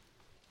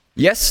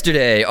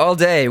Yesterday, all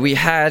day, we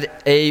had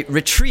a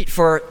retreat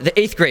for the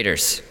 8th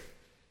graders.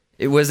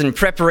 It was a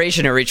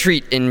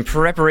retreat in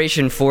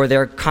preparation for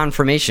their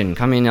confirmation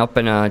coming up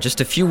in just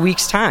a few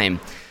weeks'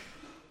 time.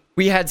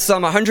 We had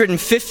some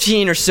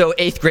 115 or so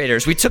 8th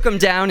graders. We took them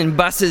down in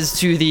buses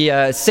to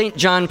the St.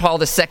 John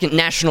Paul II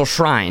National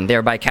Shrine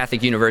there by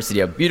Catholic University,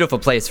 a beautiful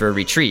place for a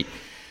retreat.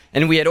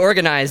 And we had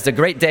organized a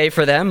great day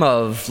for them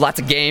of lots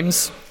of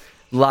games,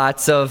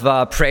 lots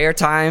of prayer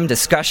time,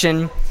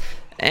 discussion.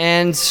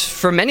 And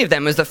for many of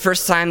them, it was the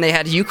first time they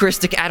had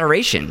Eucharistic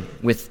adoration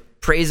with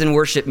praise and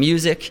worship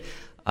music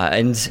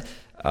and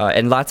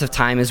lots of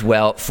time as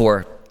well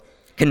for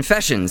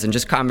confessions and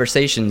just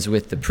conversations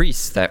with the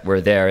priests that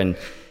were there. And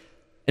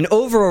an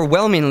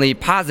overwhelmingly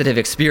positive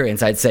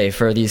experience, I'd say,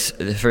 for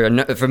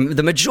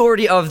the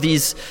majority of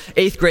these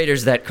 8th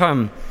graders that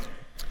come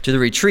to the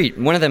retreat.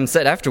 One of them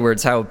said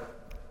afterwards how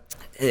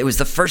it was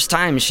the first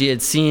time she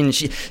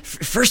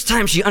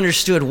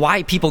understood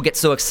why people get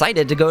so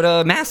excited to go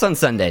to Mass on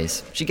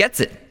Sundays. She gets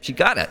it. She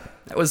got it.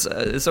 That was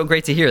so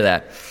great to hear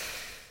that.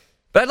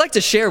 But I'd like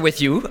to share with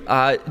you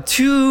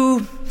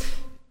two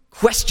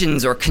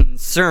questions or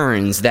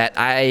concerns that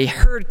I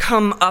heard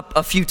come up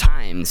a few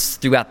times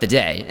throughout the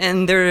day.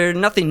 And they're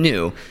nothing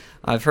new.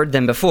 I've heard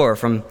them before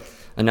from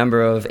a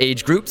number of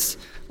age groups.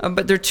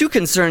 But there are two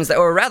concerns that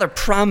were rather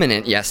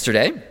prominent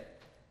yesterday.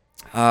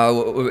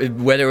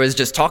 Whether it was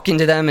just talking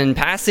to them in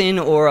passing,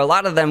 or a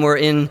lot of them were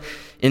in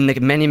the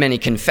many, many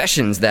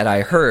confessions that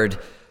I heard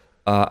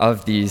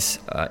of these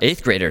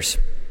 8th graders.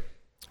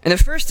 And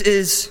the first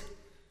is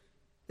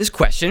this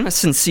question, a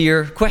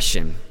sincere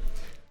question.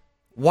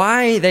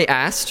 Why, they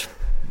asked,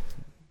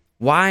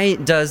 why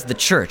does the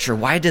church, or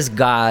why does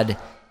God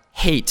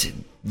hate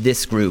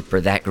this group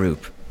or that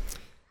group?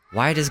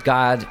 Why does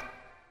God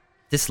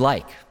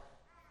dislike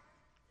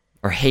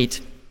or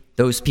hate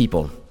those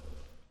people?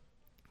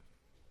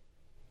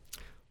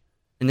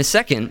 And the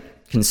second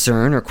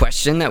concern or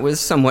question that was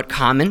somewhat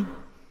common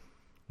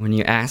when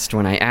I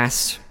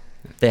asked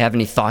if they have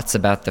any thoughts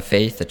about the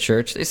faith, the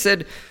church, they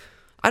said,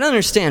 I don't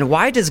understand,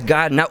 why does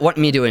God not want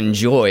me to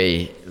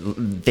enjoy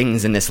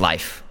things in this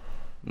life?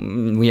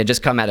 We had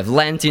just come out of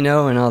Lent, and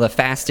all the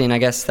fasting, I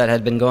guess, that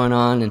had been going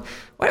on. And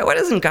why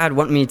doesn't God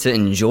want me to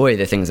enjoy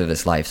the things of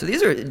this life? So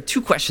these are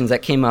two questions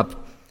that came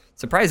up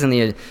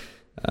surprisingly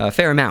a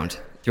fair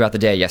amount throughout the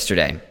day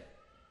yesterday.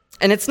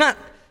 And it's not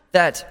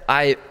that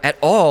I at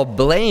all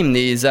blame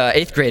these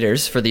 8th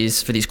graders for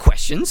these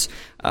questions.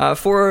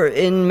 For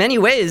in many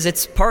ways,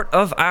 it's part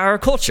of our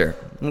culture.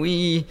 And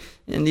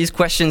these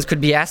questions could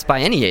be asked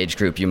by any age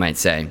group, you might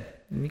say,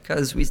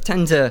 because we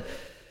tend to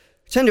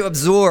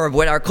absorb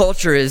what our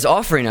culture is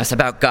offering us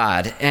about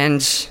God.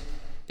 And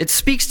it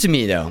speaks to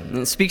me, though, and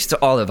it speaks to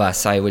all of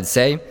us, I would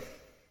say,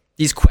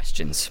 these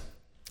questions.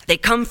 They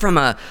come from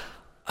a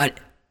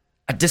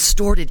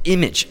distorted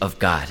image of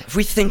God. If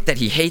we think that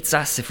he hates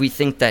us, if we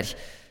think that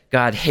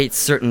God hates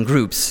certain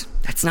groups,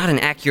 that's not an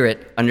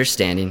accurate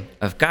understanding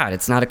of God.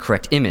 It's not a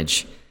correct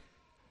image.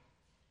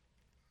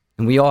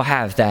 And we all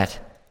have that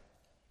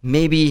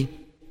maybe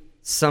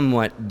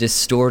somewhat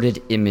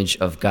distorted image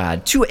of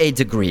God to a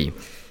degree.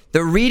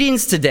 The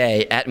readings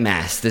today at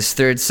Mass, this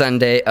third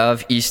Sunday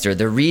of Easter,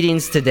 the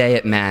readings today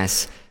at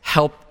Mass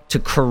help to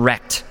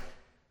correct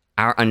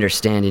our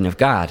understanding of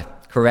God,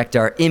 correct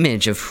our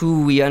image of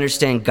who we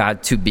understand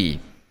God to be.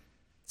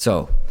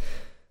 So,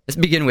 let's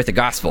begin with the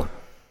gospel.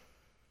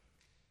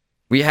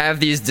 We have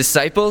these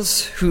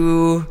disciples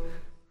who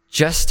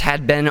just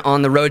had been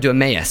on the road to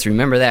Emmaus.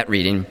 Remember that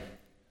reading?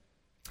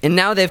 And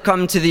now they've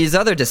come to these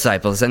other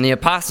disciples and the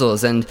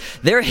apostles, and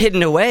they're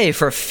hidden away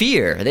for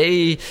fear.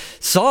 They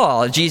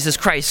saw Jesus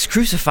Christ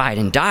crucified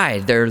and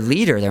died. Their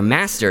leader, their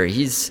master,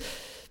 he's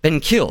been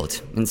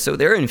killed. And so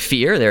they're in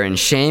fear, they're in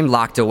shame,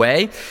 locked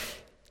away.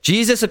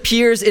 Jesus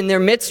appears in their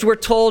midst, we're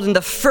told, and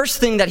the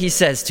first thing that he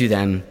says to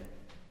them,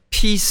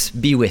 peace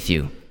be with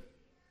you.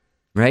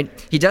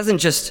 Right? He doesn't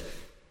just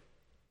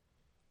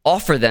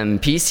offer them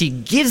peace, he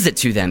gives it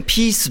to them.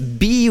 Peace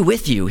be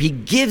with you. He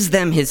gives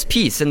them his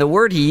peace. And the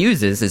word he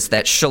uses is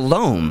that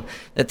shalom,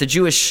 that the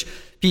Jewish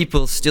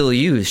people still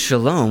use,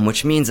 shalom,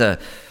 which means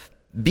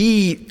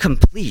be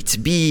complete,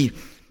 be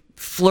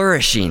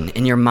flourishing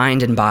in your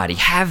mind and body.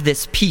 Have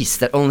this peace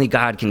that only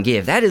God can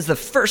give. That is the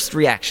first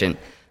reaction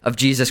of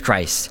Jesus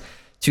Christ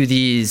to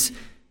these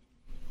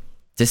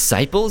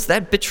disciples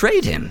that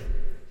betrayed him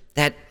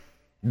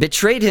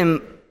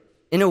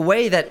in a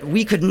way that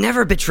we could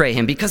never betray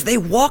him, because they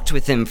walked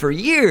with him for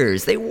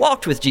years. They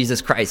walked with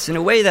Jesus Christ in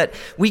a way that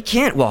we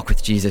can't walk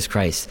with Jesus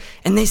Christ.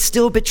 And they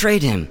still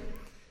betrayed him.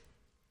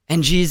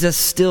 And Jesus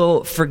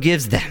still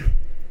forgives them.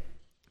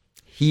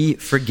 He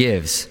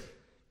forgives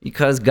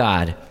because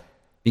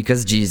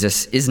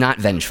Jesus is not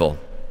vengeful.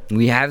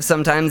 We have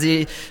sometimes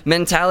the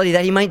mentality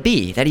that he might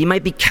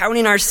be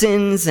counting our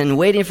sins and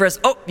waiting for us.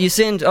 Oh, you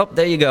sinned. Oh,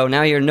 there you go.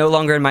 Now you're no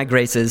longer in my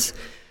graces.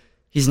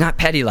 He's not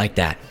petty like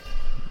that.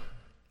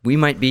 We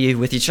might be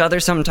with each other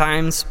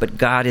sometimes, but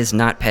God is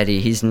not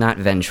petty. He's not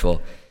vengeful.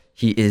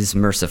 He is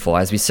merciful.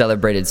 As we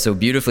celebrated so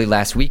beautifully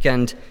last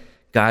weekend,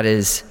 God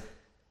is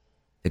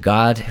the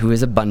God who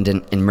is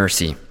abundant in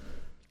mercy.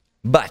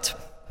 But,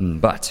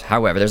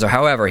 however, there's a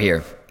however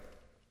here.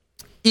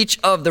 Each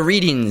of the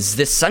readings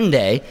this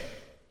Sunday,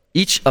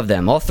 each of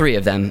them, all three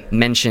of them,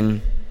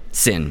 mention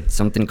sin,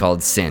 something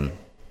called sin.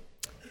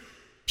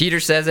 Peter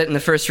says it in the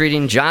first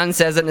reading, John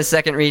says it in the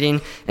second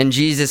reading, and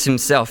Jesus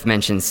himself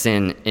mentions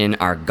sin in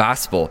our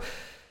gospel.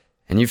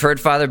 And you've heard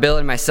Father Bill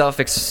and myself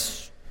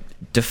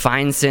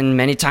define sin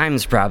many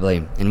times probably,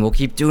 and we'll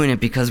keep doing it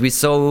because we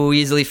so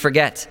easily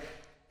forget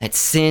that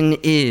sin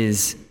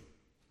is,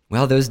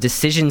 well, those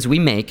decisions we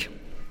make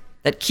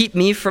that keep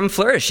me from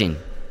flourishing,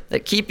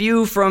 that keep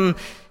you from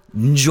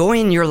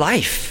enjoying your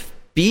life,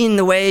 being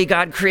the way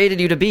God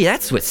created you to be.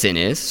 That's what sin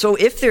is. So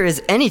if there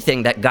is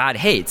anything that God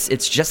hates,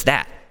 it's just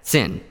that,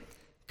 sin.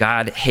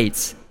 God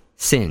hates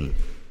sin,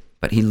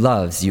 but he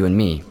loves you and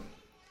me.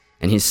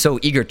 And he's so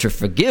eager to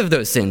forgive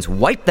those sins,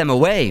 wipe them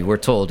away, we're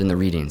told in the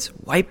readings.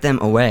 Wipe them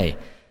away,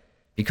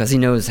 because he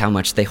knows how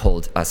much they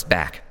hold us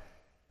back.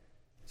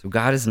 So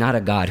God is not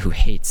a God who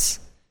hates.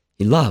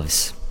 He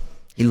loves.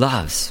 He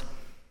loves.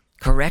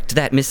 Correct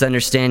that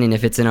misunderstanding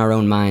if it's in our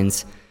own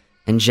minds,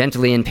 and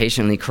gently and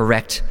patiently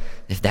correct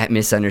if that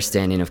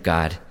misunderstanding of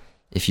God,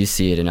 if you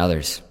see it in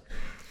others.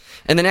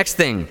 And the next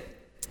thing,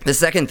 the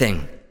second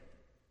thing,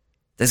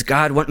 does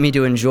God want me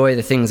to enjoy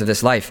the things of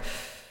this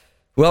life?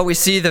 Well, we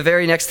see the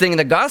very next thing in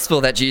the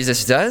gospel that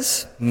Jesus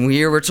does.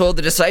 We're told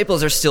the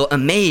disciples are still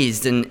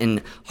amazed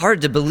and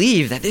hard to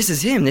believe that this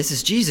is him, this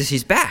is Jesus,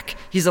 he's back,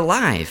 he's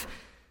alive.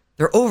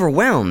 They're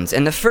overwhelmed.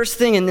 And the first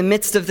thing in the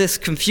midst of this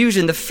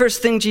confusion, the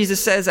first thing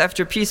Jesus says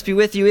after peace be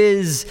with you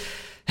is,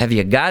 have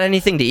you got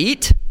anything to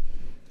eat?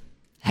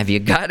 Have you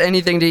got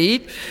anything to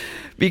eat?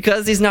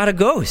 Because he's not a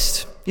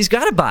ghost. He's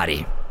got a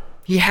body.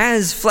 He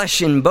has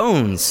flesh and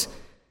bones.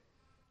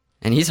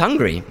 And he's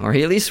hungry, or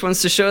he at least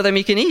wants to show them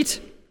he can eat,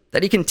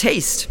 that he can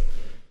taste.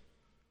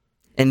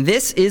 And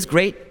this is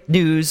great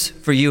news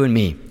for you and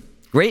me.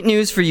 Great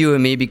news for you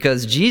and me,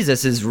 because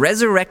Jesus'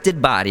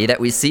 resurrected body that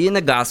we see in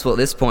the gospel at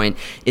this point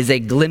is a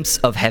glimpse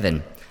of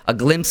heaven, a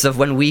glimpse of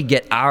when we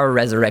get our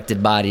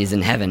resurrected bodies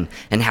in heaven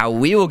and how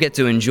we will get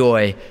to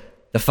enjoy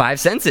the five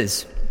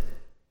senses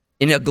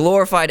in a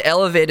glorified,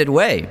 elevated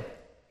way.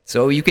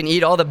 So you can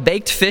eat all the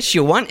baked fish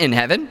you want in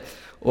heaven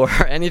or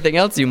anything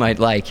else you might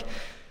like.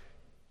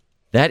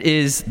 That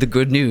is the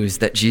good news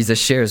that Jesus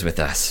shares with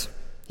us.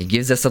 He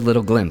gives us a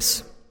little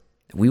glimpse.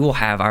 We will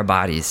have our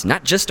bodies,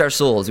 not just our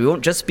souls. We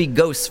won't just be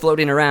ghosts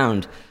floating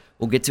around.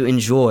 We'll get to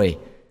enjoy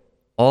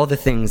all the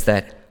things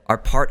that are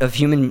part of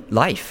human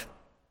life,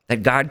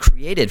 that God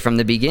created from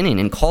the beginning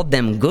and called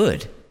them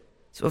good.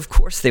 So of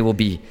course they will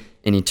be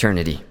in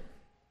eternity.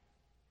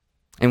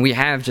 And we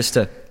have, just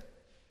to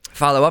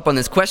follow up on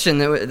this question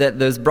that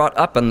was brought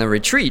up on the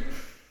retreat,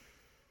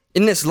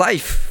 in this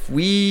life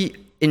we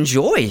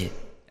enjoy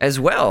as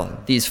well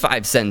these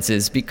five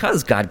senses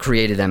because God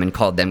created them and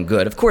called them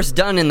good. Of course,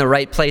 done in the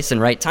right place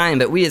and right time,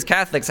 but we as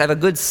Catholics have a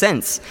good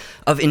sense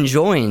of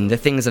enjoying the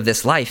things of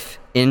this life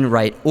in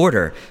right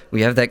order.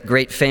 We have that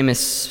great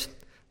famous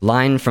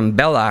line from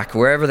Belloc,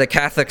 wherever the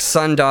Catholic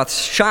sun doth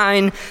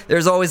shine,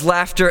 there's always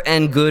laughter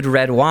and good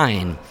red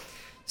wine.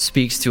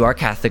 Speaks to our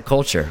Catholic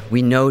culture.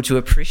 We know to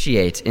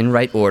appreciate in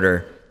right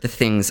order the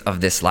things of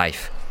this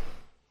life.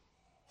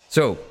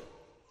 So,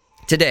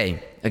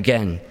 today,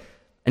 again,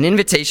 an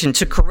invitation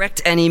to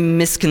correct any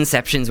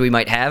misconceptions we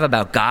might have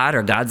about God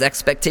or God's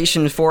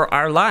expectation for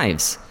our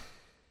lives.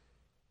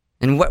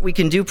 And what we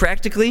can do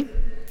practically,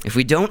 if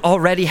we don't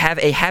already have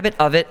a habit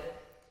of it,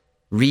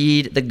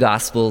 read the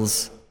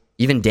Gospels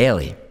even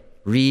daily.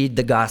 Read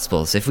the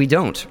Gospels. If we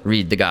don't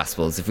read the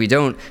Gospels, if we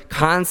don't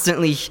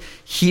constantly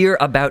hear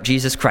about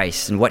Jesus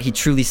Christ and what he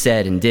truly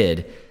said and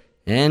did,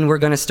 then we're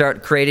going to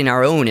start creating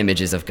our own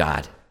images of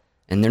God,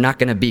 and they're not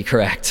going to be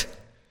correct.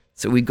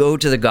 So we go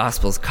to the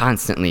Gospels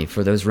constantly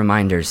for those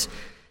reminders.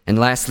 And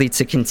lastly,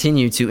 to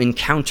continue to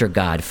encounter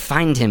God,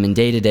 find him in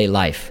day-to-day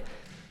life,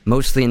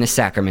 mostly in the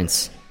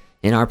sacraments,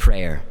 in our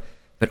prayer,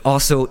 but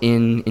also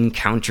in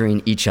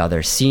encountering each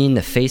other, seeing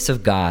the face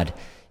of God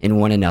in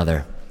one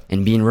another,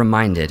 and being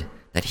reminded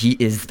that he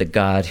is the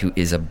God who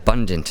is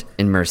abundant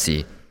in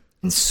mercy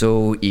and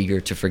so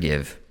eager to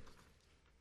forgive.